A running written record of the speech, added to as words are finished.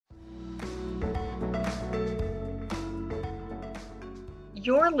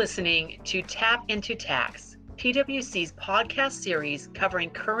You're listening to Tap Into Tax, PwC's podcast series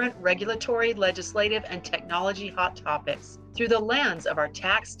covering current regulatory, legislative, and technology hot topics through the lens of our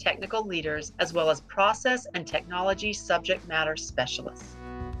tax technical leaders, as well as process and technology subject matter specialists.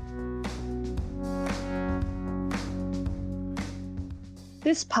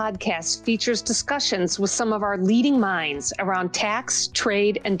 This podcast features discussions with some of our leading minds around tax,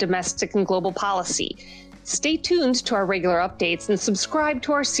 trade, and domestic and global policy. Stay tuned to our regular updates and subscribe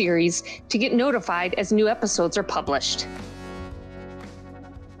to our series to get notified as new episodes are published.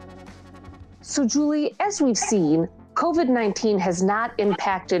 So, Julie, as we've seen, COVID-19 has not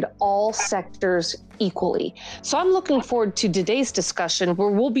impacted all sectors equally. So I'm looking forward to today's discussion where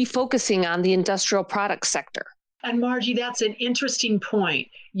we'll be focusing on the industrial products sector. And Margie, that's an interesting point.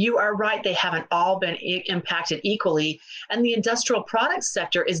 You are right. They haven't all been impacted equally. And the industrial products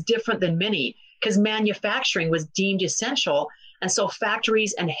sector is different than many because manufacturing was deemed essential. And so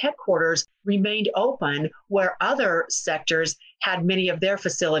factories and headquarters remained open where other sectors had many of their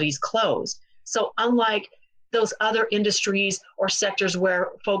facilities closed. So unlike those other industries or sectors where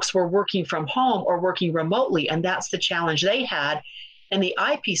folks were working from home or working remotely, and that's the challenge they had, in the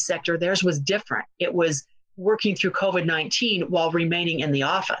IP sector, theirs was different. It was working through COVID-19 while remaining in the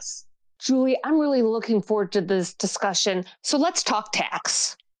office. Julie, I'm really looking forward to this discussion. So let's talk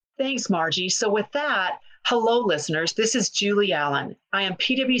tax. Thanks, Margie. So with that, hello, listeners. This is Julie Allen. I am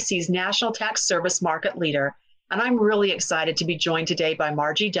PwC's National Tax Service Market Leader, and I'm really excited to be joined today by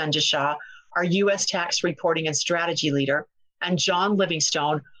Margie Dhunjishah, our U.S. Tax Reporting and Strategy Leader, and John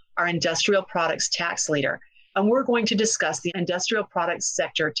Livingstone, our Industrial Products Tax Leader. And we're going to discuss the industrial products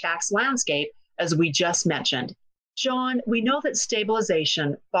sector tax landscape as we just mentioned. John, we know that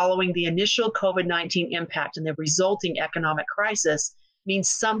stabilization following the initial COVID-19 impact and the resulting economic crisis means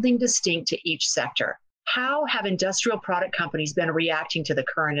something distinct to each sector. How have industrial product companies been reacting to the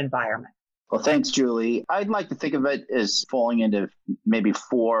current environment? Well, thanks, Julie. I'd like to think of it as falling into maybe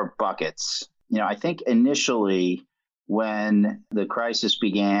four buckets. I think initially when the crisis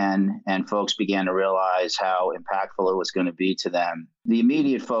began and folks began to realize how impactful it was going to be to them, the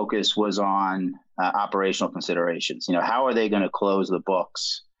immediate focus was on operational considerations. How are they going to close the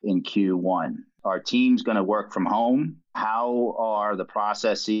books in Q1? Are teams going to work from home? How are the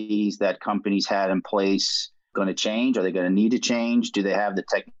processes that companies had in place going to change? Are they going to need to change? Do they have the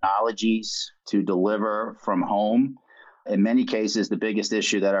technologies to deliver from home? In many cases, the biggest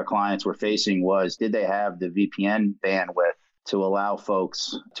issue that our clients were facing was, did they have the VPN bandwidth to allow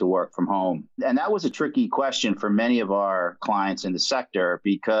folks to work from home? And that was a tricky question for many of our clients in the sector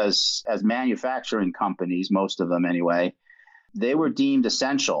because as manufacturing companies, most of them anyway, they were deemed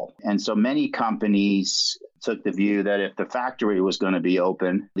essential. And so many companies took the view that if the factory was going to be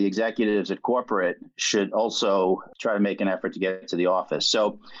open, the executives at corporate should also try to make an effort to get to the office.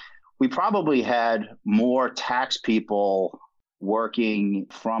 So we probably had more tax people working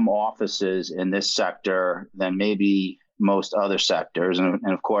from offices in this sector than maybe most other sectors. And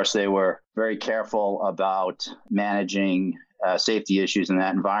of course, they were very careful about managing safety issues in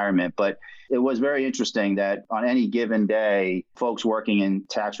that environment. But it was very interesting that on any given day, folks working in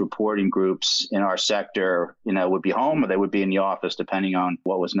tax reporting groups in our sector, would be home or they would be in the office, depending on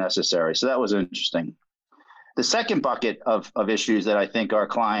what was necessary. So that was interesting. The second bucket of issues that I think our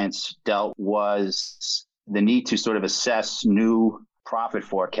clients dealt was the need to sort of assess new profit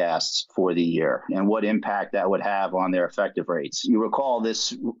forecasts for the year and what impact that would have on their effective rates. You recall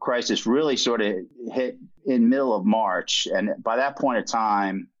this crisis really sort of hit in middle of March. And by that point in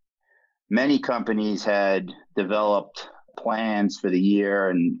time, many companies had developed plans for the year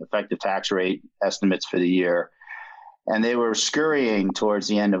and effective tax rate estimates for the year. And they were scurrying towards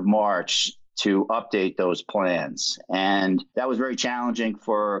the end of March to update those plans. And that was very challenging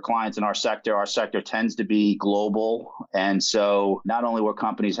for clients in our sector. Our sector tends to be global. And so not only were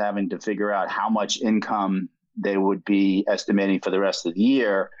companies having to figure out how much income they would be estimating for the rest of the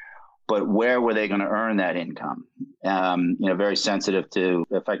year, but where were they going to earn that income? Very sensitive to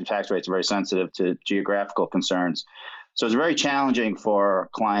effective tax rates, very sensitive to geographical concerns. So it's very challenging for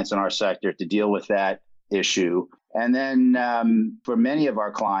clients in our sector to deal with that issue. And then for many of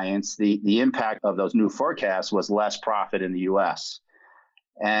our clients, the impact of those new forecasts was less profit in the U.S.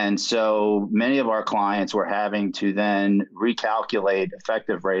 And so many of our clients were having to then recalculate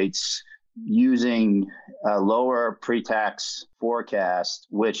effective rates using a lower pre-tax forecast,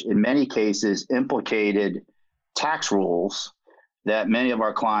 which in many cases implicated tax rules that many of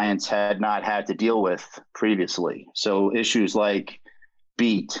our clients had not had to deal with previously. So issues like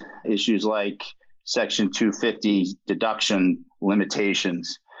BEAT, issues like Section 250 deduction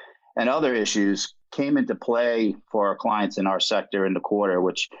limitations, and other issues came into play for our clients in our sector in the quarter,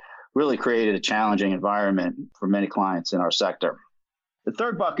 which really created a challenging environment for many clients in our sector. The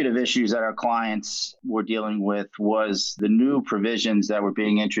third bucket of issues that our clients were dealing with was the new provisions that were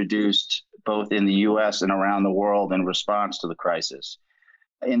being introduced both in the U.S. and around the world in response to the crisis.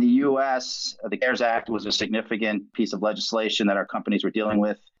 In the U.S., the CARES Act was a significant piece of legislation that our companies were dealing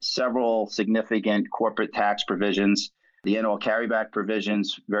with. Several significant corporate tax provisions, the annual carryback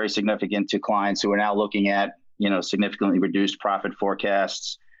provisions, very significant to clients who are now looking at, significantly reduced profit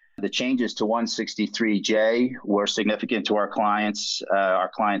forecasts. The changes to 163J were significant to our clients. Our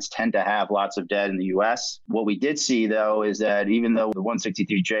clients tend to have lots of debt in the U.S. What we did see, though, is that even though the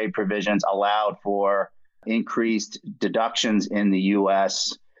 163J provisions allowed for increased deductions in the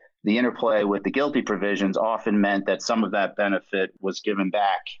U.S., the interplay with the GILTI provisions often meant that some of that benefit was given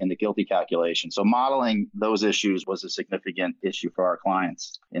back in the GILTI calculation. So modeling those issues was a significant issue for our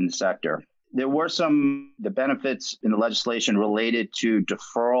clients in the sector. There were the benefits in the legislation related to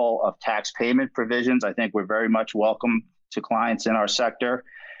deferral of tax payment provisions. I think were very much welcome to clients in our sector.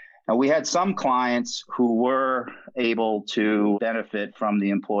 And we had some clients who were able to benefit from the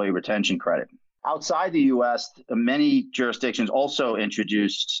employee retention credit. Outside the U.S., many jurisdictions also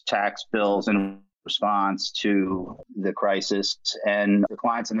introduced tax bills in response to the crisis. And the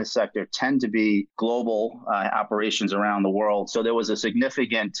clients in this sector tend to be global operations around the world. So there was a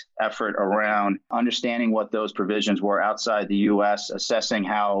significant effort around understanding what those provisions were outside the U.S., assessing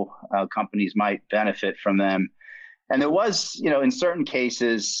how companies might benefit from them. And there was, in certain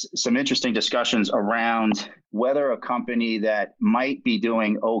cases, some interesting discussions around whether a company that might be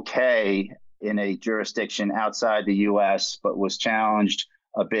doing okay in a jurisdiction outside the U.S., but was challenged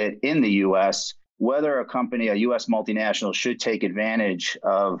a bit in the U.S., whether a U.S. multinational should take advantage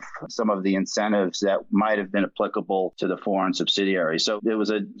of some of the incentives that might have been applicable to the foreign subsidiary. So there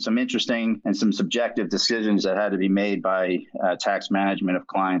was some interesting and some subjective decisions that had to be made by tax management of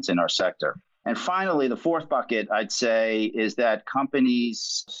clients in our sector. And finally, the fourth bucket, I'd say, is that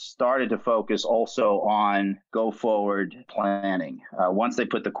companies started to focus also on go-forward planning. Once they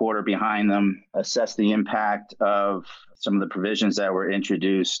put the quarter behind them, assess the impact of some of the provisions that were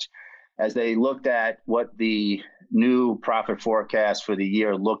introduced, as they looked at what the new profit forecast for the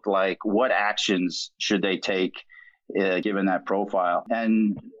year looked like, what actions should they take given that profile?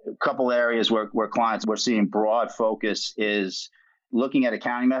 And a couple areas where clients were seeing broad focus is looking at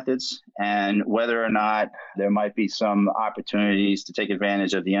accounting methods and whether or not there might be some opportunities to take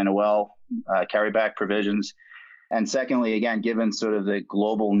advantage of the NOL carryback provisions. And secondly, again, given sort of the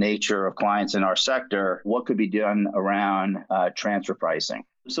global nature of clients in our sector, what could be done around transfer pricing?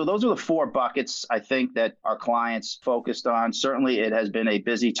 So those are the four buckets I think that our clients focused on. Certainly, it has been a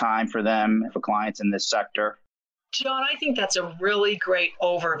busy time for them, for clients in this sector. John, I think that's a really great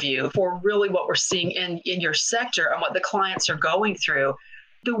overview for really what we're seeing in your sector and what the clients are going through.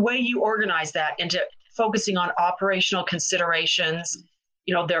 The way you organize that into focusing on operational considerations,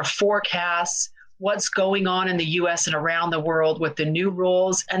 their forecasts, what's going on in the U.S. and around the world with the new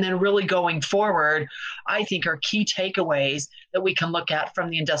rules, and then really going forward, I think are key takeaways that we can look at from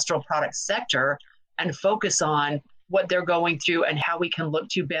the industrial products sector and focus on what they're going through and how we can look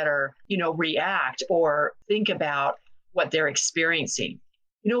to better, react or think about what they're experiencing.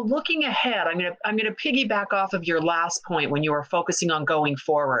 Looking ahead, I'm going to piggyback off of your last point when you were focusing on going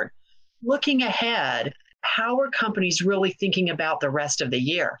forward. Looking ahead, how are companies really thinking about the rest of the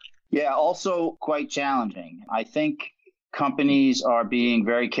year? Yeah, also quite challenging. I think companies are being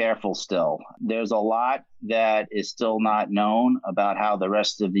very careful still. There's a lot that is still not known about how the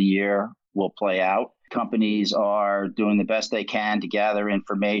rest of the year will play out. Companies are doing the best they can to gather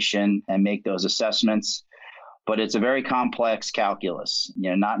information and make those assessments, but it's a very complex calculus.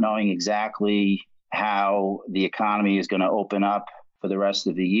 Not knowing exactly how the economy is going to open up for the rest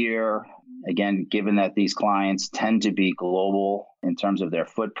of the year. Again, given that these clients tend to be global in terms of their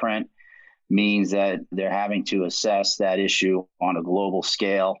footprint, means that they're having to assess that issue on a global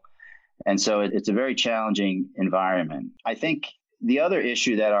scale. And so it's a very challenging environment. I think the other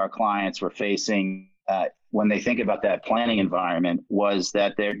issue that our clients were facing when they think about that planning environment was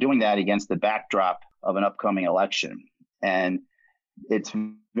that they're doing that against the backdrop of an upcoming election. And it's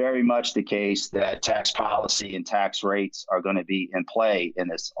very much the case that tax policy and tax rates are going to be in play in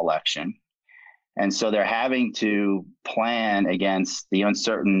this election. And so they're having to plan against the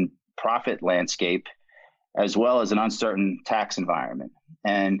uncertain profit landscape as well as an uncertain tax environment.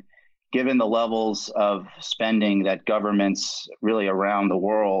 And given the levels of spending that governments really around the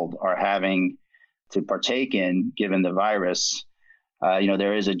world are having to partake in, given the virus,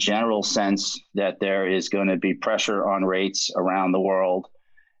 there is a general sense that there is going to be pressure on rates around the world.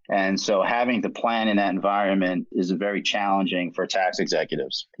 And so having to plan in that environment is very challenging for tax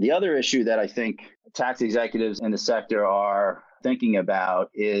executives. The other issue that I think tax executives in the sector are thinking about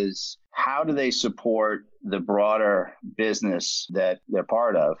is how do they support the broader business that they're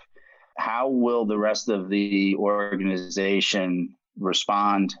part of? How will the rest of the organization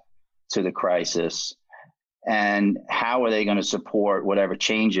respond to the crisis? And how are they going to support whatever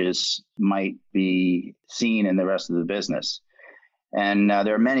changes might be seen in the rest of the business? And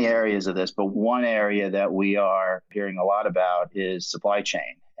there are many areas of this, but one area that we are hearing a lot about is supply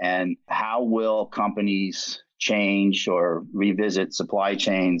chain. And how will companies change or revisit supply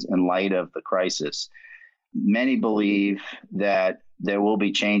chains in light of the crisis? Many believe that there will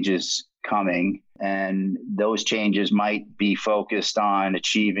be changes coming, and those changes might be focused on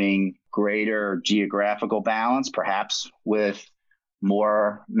achieving greater geographical balance, perhaps with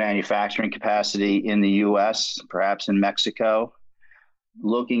more manufacturing capacity in the US, perhaps in Mexico,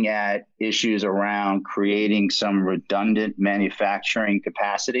 looking at issues around creating some redundant manufacturing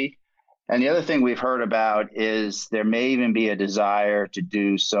capacity. And the other thing we've heard about is there may even be a desire to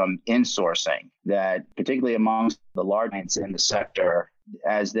do some insourcing, that particularly amongst the large clients in the sector,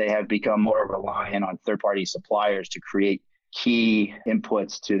 as they have become more reliant on third-party suppliers to create key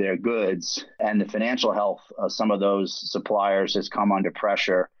inputs to their goods, and the financial health of some of those suppliers has come under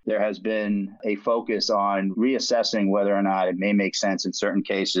pressure. There has been a focus on reassessing whether or not it may make sense in certain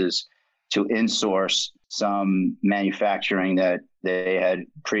cases to insource some manufacturing that they had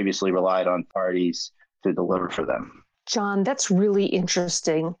previously relied on parties to deliver for them. John, that's really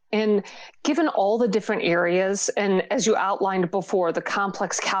interesting. And given all the different areas, and as you outlined before, the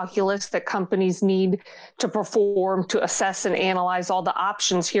complex calculus that companies need to perform to assess and analyze all the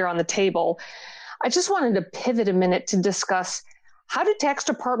options here on the table, I just wanted to pivot a minute to discuss, how do tax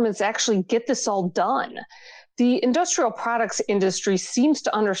departments actually get this all done? The industrial products industry seems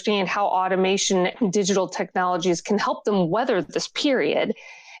to understand how automation and digital technologies can help them weather this period.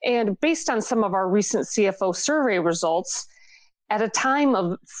 And based on some of our recent CFO survey results, at a time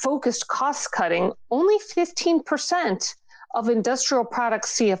of focused cost cutting, only 15% of industrial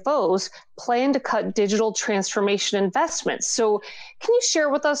products CFOs plan to cut digital transformation investments. So can you share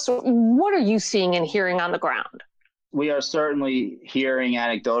with us, what are you seeing and hearing on the ground? We are certainly hearing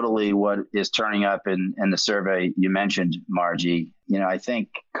anecdotally what is turning up in the survey you mentioned, Margie. I think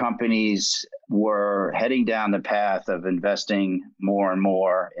companies were heading down the path of investing more and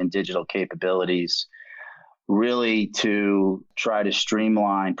more in digital capabilities, really to try to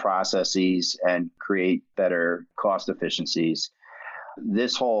streamline processes and create better cost efficiencies.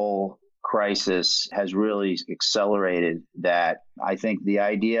 This whole crisis has really accelerated that. I think the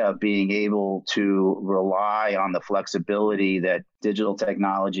idea of being able to rely on the flexibility that digital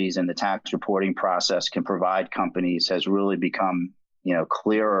technologies and the tax reporting process can provide companies has really become,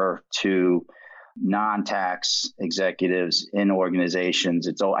 clearer to non-tax executives in organizations.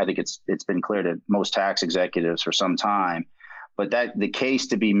 I think it's been clear to most tax executives for some time, but that the case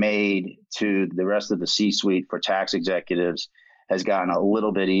to be made to the rest of the C-suite for tax executives has gotten a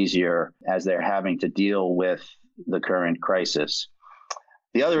little bit easier as they're having to deal with the current crisis.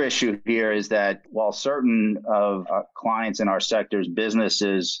 The other issue here is that while certain of our clients in our sector's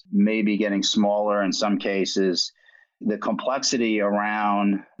businesses may be getting smaller in some cases, the complexity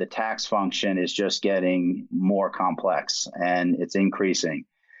around the tax function is just getting more complex, and it's increasing.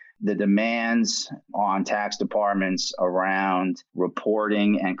 The demands on tax departments around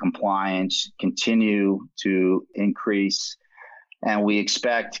reporting and compliance continue to increase. And we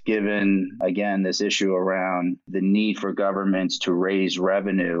expect, given, again, this issue around the need for governments to raise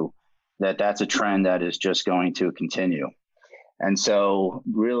revenue, that that's a trend that is just going to continue. And so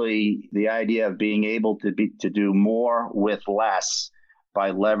really the idea of being able to do more with less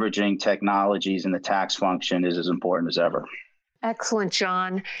by leveraging technologies in the tax function is as important as ever. Excellent,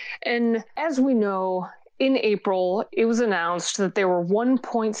 John. And as we know, in April, it was announced that there were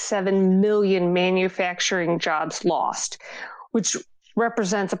 1.7 million manufacturing jobs lost, which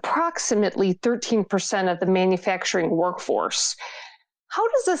represents approximately 13% of the manufacturing workforce. How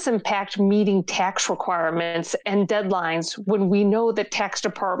does this impact meeting tax requirements and deadlines when we know that tax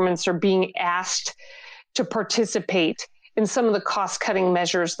departments are being asked to participate in some of the cost-cutting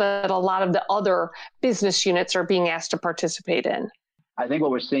measures that a lot of the other business units are being asked to participate in? I think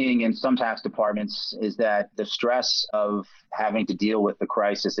what we're seeing in some tax departments is that the stress of having to deal with the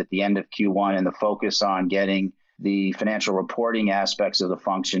crisis at the end of Q1 and the focus on getting the financial reporting aspects of the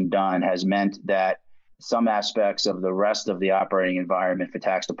function done has meant that some aspects of the rest of the operating environment for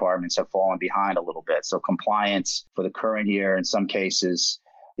tax departments have fallen behind a little bit. So compliance for the current year in some cases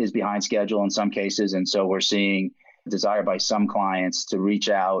is behind schedule in some cases. And so we're seeing desire by some clients to reach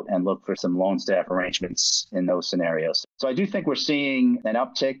out and look for some loan staff arrangements in those scenarios. So I do think we're seeing an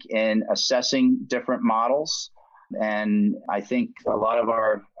uptick in assessing different models. And I think a lot of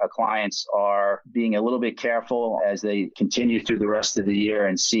our clients are being a little bit careful as they continue through the rest of the year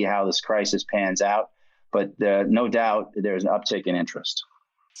and see how this crisis pans out. But no doubt there's an uptick in interest.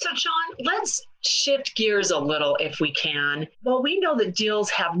 So, John, let's shift gears a little if we can. Well, we know that deals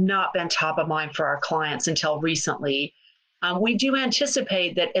have not been top of mind for our clients until recently. We do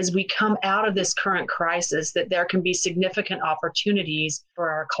anticipate that as we come out of this current crisis, that there can be significant opportunities for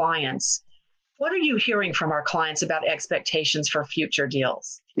our clients. What are you hearing from our clients about expectations for future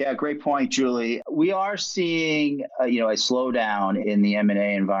deals? Yeah, great point, Julie. We are seeing a slowdown in the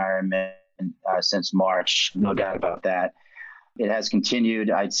M&A environment since March, no doubt about that. It has continued,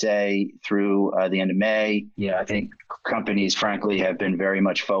 I'd say, through the end of May. I think companies, frankly, have been very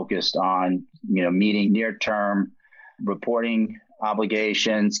much focused on, meeting near-term reporting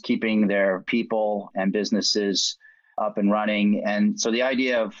obligations, keeping their people and businesses up and running. And so the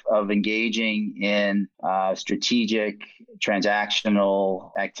idea of engaging in strategic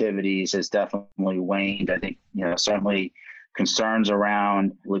transactional activities has definitely waned. I think, certainly concerns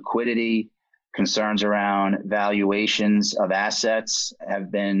around liquidity, concerns around valuations of assets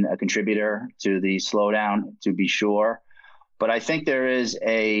have been a contributor to the slowdown, to be sure. But I think there is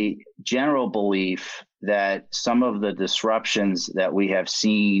a general belief that some of the disruptions that we have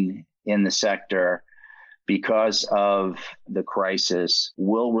seen in the sector because of the crisis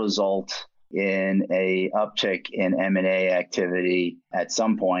will result in a uptick in M&A activity at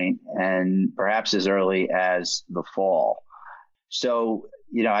some point, and perhaps as early as the fall. So,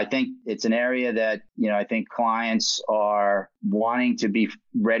 I think it's an area that, I think clients are wanting to be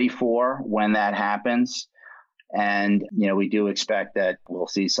ready for when that happens. And, we do expect that we'll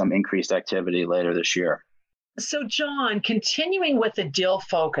see some increased activity later this year. So, John, continuing with the deal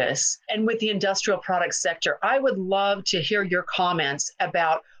focus and with the industrial products sector, I would love to hear your comments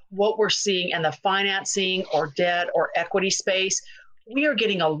about what we're seeing in the financing or debt or equity space. We are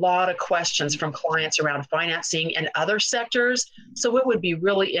getting a lot of questions from clients around financing in other sectors. So it would be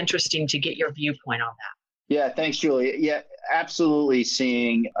really interesting to get your viewpoint on that. Yeah, thanks, Julie. Yeah, absolutely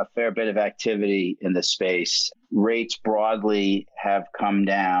seeing a fair bit of activity in the space. Rates broadly have come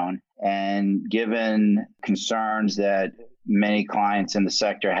down. And given concerns that many clients in the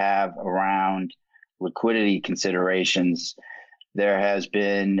sector have around liquidity considerations, there has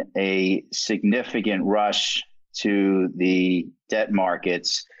been a significant rush to the debt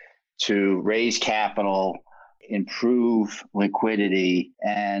markets to raise capital, improve liquidity,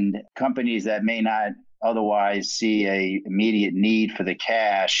 and companies that may not otherwise see an immediate need for the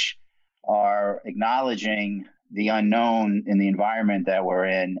cash are acknowledging the unknown in the environment that we're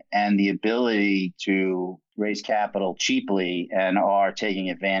in and the ability to raise capital cheaply, and are taking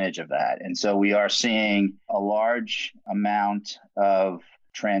advantage of that. And so we are seeing a large amount of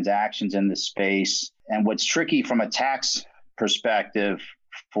transactions in the space. And what's tricky from a tax perspective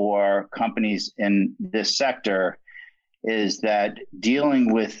for companies in this sector is that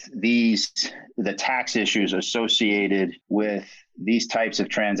dealing with the tax issues associated with these types of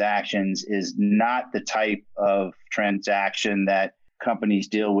transactions is not the type of transaction that companies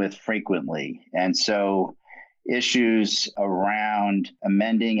deal with frequently. And so issues around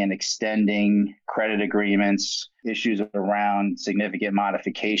amending and extending credit agreements, issues around significant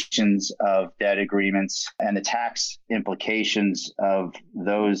modifications of debt agreements, and the tax implications of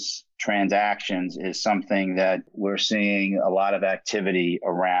those transactions is something that we're seeing a lot of activity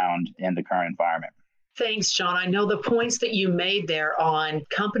around in the current environment. Thanks, John. I know the points that you made there on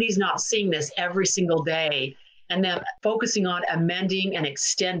companies not seeing this every single day and then focusing on amending and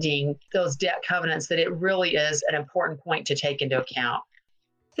extending those debt covenants, that it really is an important point to take into account.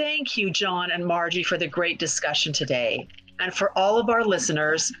 Thank you, John and Margie, for the great discussion today. And for all of our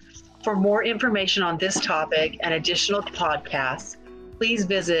listeners, for more information on this topic and additional podcasts, please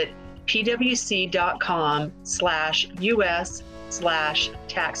visit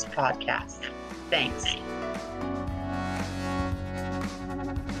pwc.com/US/tax podcast. Thanks.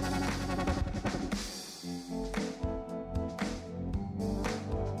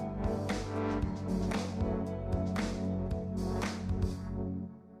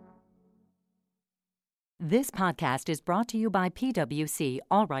 This podcast is brought to you by PwC,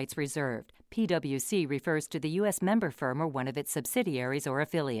 all rights reserved. PwC refers to the U.S. member firm or one of its subsidiaries or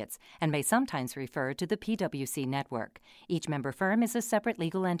affiliates, and may sometimes refer to the PwC network. Each member firm is a separate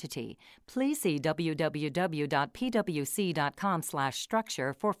legal entity. Please see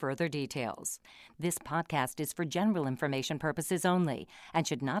www.pwc.com/structure for further details. This podcast is for general information purposes only and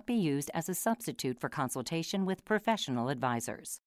should not be used as a substitute for consultation with professional advisors.